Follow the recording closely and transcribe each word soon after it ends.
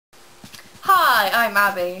Hi, I'm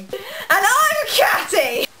Abby. And I'm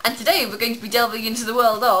Catty! And today we're going to be delving into the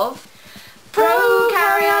world of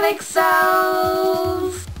prokaryotic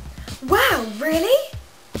cells! Wow, really?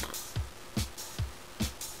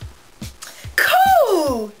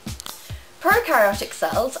 Cool! Prokaryotic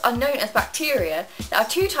cells are known as bacteria. There are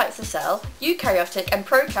two types of cell, eukaryotic and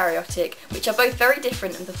prokaryotic, which are both very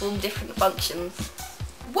different and perform different functions.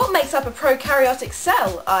 What makes up a prokaryotic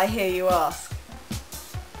cell, I hear you ask?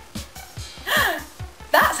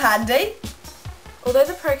 That's handy! Although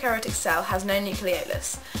the prokaryotic cell has no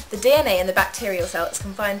nucleolus, the DNA in the bacterial cell is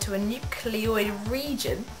confined to a nucleoid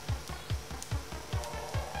region,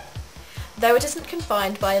 though it isn't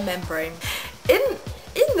confined by a membrane. In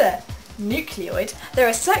the nucleoid, there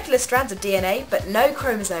are circular strands of DNA, but no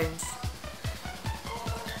chromosomes.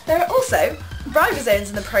 There are also ribosomes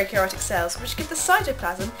in the prokaryotic cells, which give the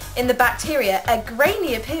cytoplasm in the bacteria a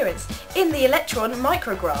grainy appearance in the electron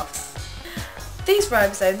micrographs. These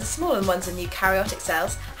ribosomes are smaller than ones in eukaryotic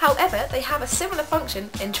cells, however they have a similar function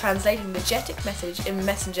in translating the genetic message in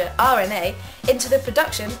messenger RNA into the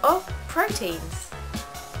production of proteins.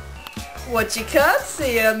 What you can't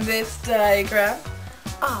see on this diagram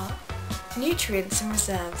are nutrients and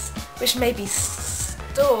reserves, which may be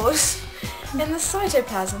stored in the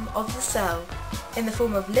cytoplasm of the cell in the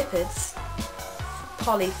form of lipids,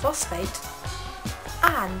 polyphosphate,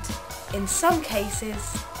 and, in some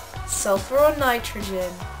cases, sulfur or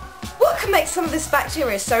nitrogen. What can make some of this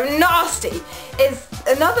bacteria so nasty is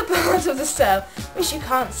another part of the cell which you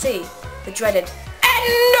can't see, the dreaded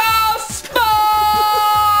endospore!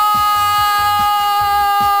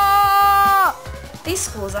 These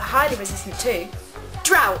spores are highly resistant to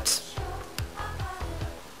drought,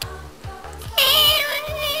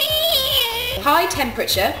 high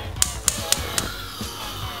temperature,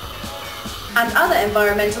 and other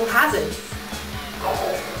environmental hazards.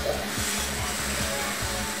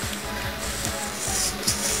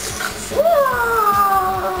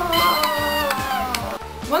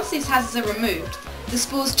 Once these hazards are removed, the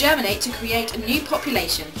spores germinate to create a new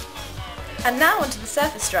population. And now onto the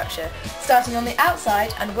surface structure, starting on the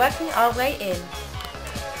outside and working our way in.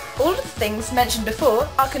 All of the things mentioned before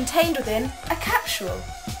are contained within a capsule.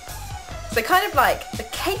 So kind of like the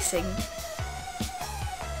casing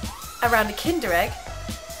around a Kinder Egg,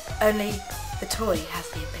 only the toy has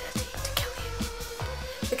the ability to kill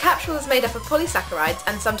you. The capsule is made up of polysaccharides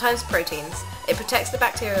and sometimes proteins. It protects the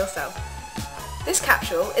bacterial cell. This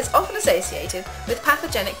capsule is often associated with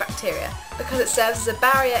pathogenic bacteria because it serves as a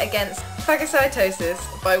barrier against phagocytosis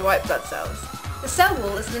by white blood cells. The cell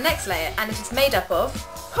wall is the next layer and it is made up of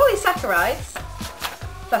polysaccharides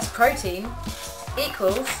plus protein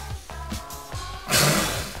equals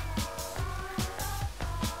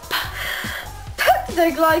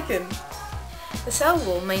peptidoglycan. The cell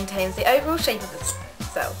wall maintains the overall shape of the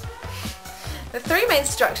cell. The three main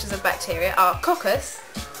structures of bacteria are coccus,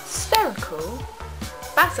 spherical,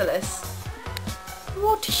 bacillus,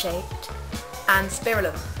 water-shaped, and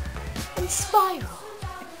spirillum, and spiral.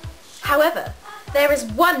 However, there is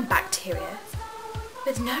one bacteria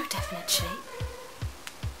with no definite shape.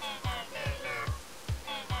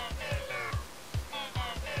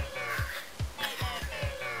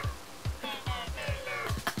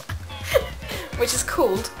 Which is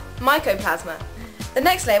called mycoplasma. The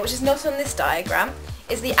next layer, which is not on this diagram,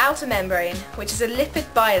 is the outer membrane, which is a lipid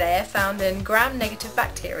bilayer found in gram-negative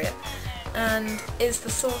bacteria and is the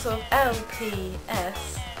source of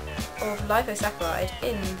LPS, or liposaccharide,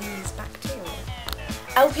 in these bacteria.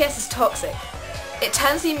 LPS is toxic. It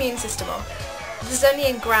turns the immune system off. This is only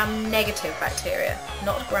in gram-negative bacteria,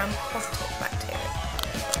 not gram-positive bacteria.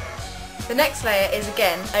 The next layer is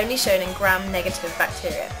again only shown in gram-negative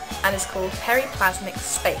bacteria and is called periplasmic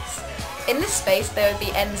space. In this space there would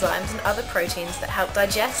be enzymes and other proteins that help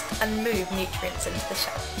digest and move nutrients into the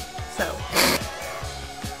cell.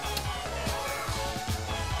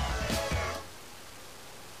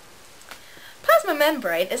 Plasma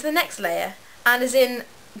membrane is the next layer and is in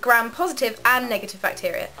gram-positive and negative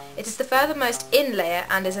bacteria. It is the furthermost in layer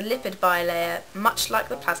and is a lipid bilayer, much like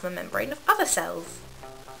the plasma membrane of other cells.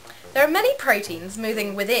 There are many proteins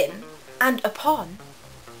moving within and upon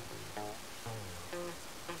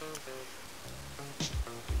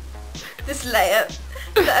this layer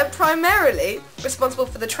that are primarily responsible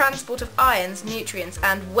for the transport of ions, nutrients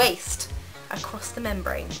and waste across the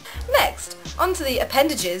membrane. Next, onto the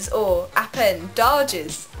appendages or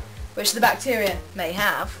appendages which the bacteria may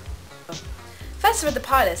have. First are the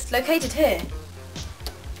pilus, located here.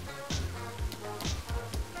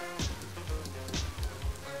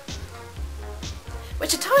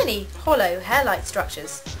 Which are tiny, hollow, hair-like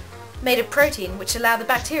structures made of protein which allow the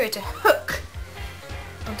bacteria to hook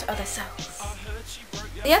onto other cells.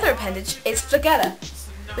 The other appendage is flagella,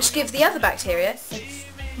 which gives the other bacteria its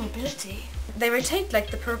mobility. They rotate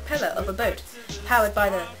like the propeller of a boat, powered by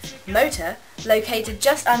the motor located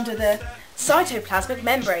just under the cytoplasmic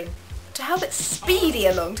membrane, to help it speedy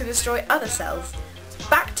along to destroy other cells.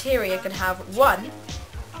 Bacteria can have one,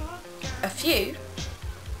 a few,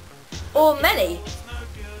 or many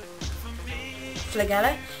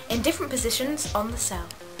flagella in different positions on the cell.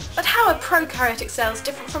 But how are prokaryotic cells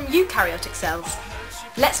different from eukaryotic cells?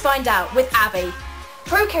 Let's find out with Abby.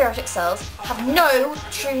 Prokaryotic cells have no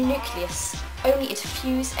true nucleus, only a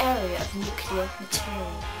diffuse area of nuclear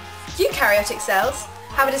material. Eukaryotic cells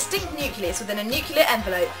have a distinct nucleus within a nuclear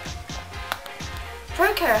envelope.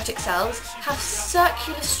 Prokaryotic cells have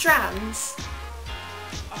circular strands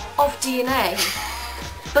of DNA,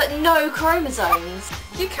 but no chromosomes.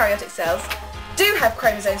 Eukaryotic cells do have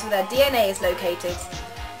chromosomes where their DNA is located.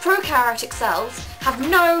 Prokaryotic cells have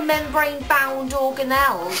no membrane-bound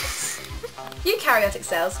organelles. Eukaryotic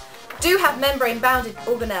cells do have membrane-bounded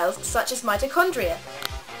organelles such as mitochondria.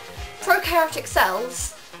 Prokaryotic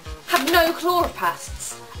cells have no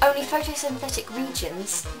chloroplasts, only photosynthetic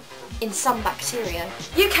regions in some bacteria.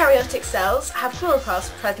 Eukaryotic cells have chloroplasts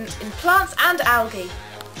present in plants and algae.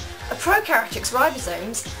 A prokaryotic's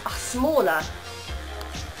ribosomes are smaller.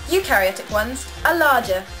 Eukaryotic ones are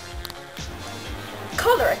larger.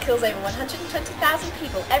 Cholera kills over 120,000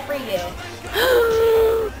 people every year.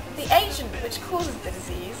 The agent which causes the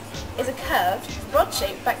disease is a curved,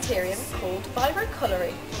 rod-shaped bacterium called Vibrio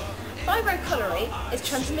cholerae. Vibrio cholerae is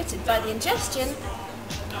transmitted by the ingestion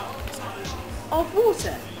of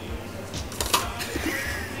water.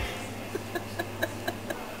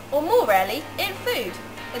 Or more rarely, in food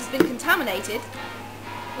that has been contaminated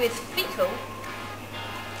with fecal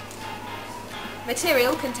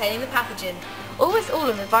material containing the pathogen. Almost all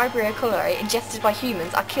of the Vibrio cholerae ingested by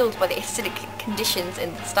humans are killed by the acidic conditions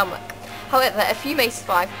in the stomach. However, a few may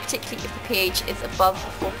survive, particularly if the pH is above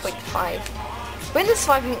 4.5. When the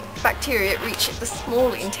surviving bacteria reach the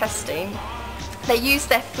small intestine, they use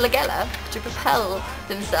their flagella to propel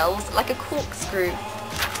themselves like a corkscrew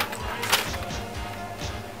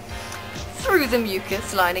through the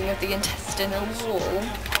mucous lining of the intestinal wall.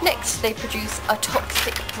 Next, they produce a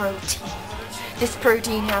toxic protein. This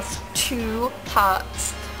protein has two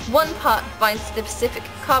parts. One part binds to the specific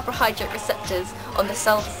carbohydrate receptors on the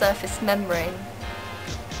cell surface membrane.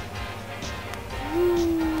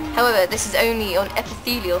 However, this is only on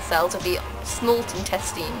epithelial cells of the small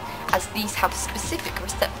intestine, as these have specific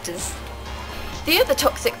receptors. The other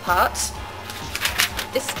toxic part,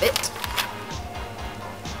 this bit,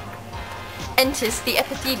 enters the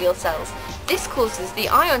epithelial cells. This causes the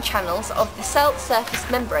ion channels of the cell surface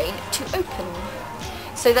membrane to open,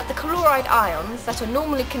 so that the chloride ions that are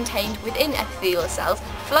normally contained within epithelial cells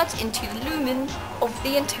flood into the lumen of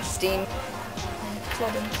the intestine.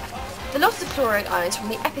 The loss of chloride ions from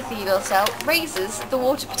the epithelial cell raises the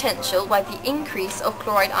water potential, while the increase of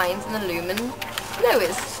chloride ions in the lumen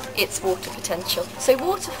lowers its water potential. So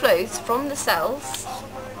water flows from the cells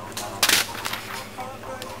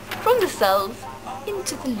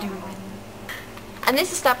into the lumen. And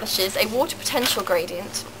this establishes a water potential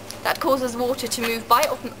gradient that causes water to move by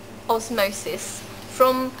osmosis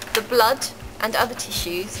from the blood and other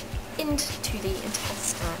tissues into the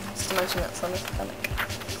intestine. Just imagine that's on the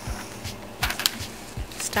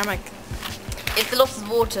stomach. It's the loss of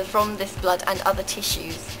water from this blood and other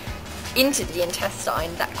tissues into the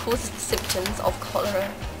intestine that causes the symptoms of cholera,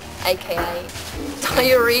 aka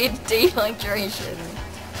diarrhea dehydration.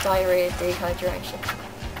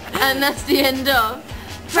 And that's the end of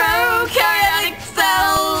prokaryotic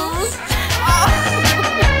cells!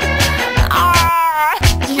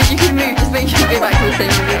 You can move, just make sure you go back to the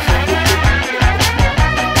same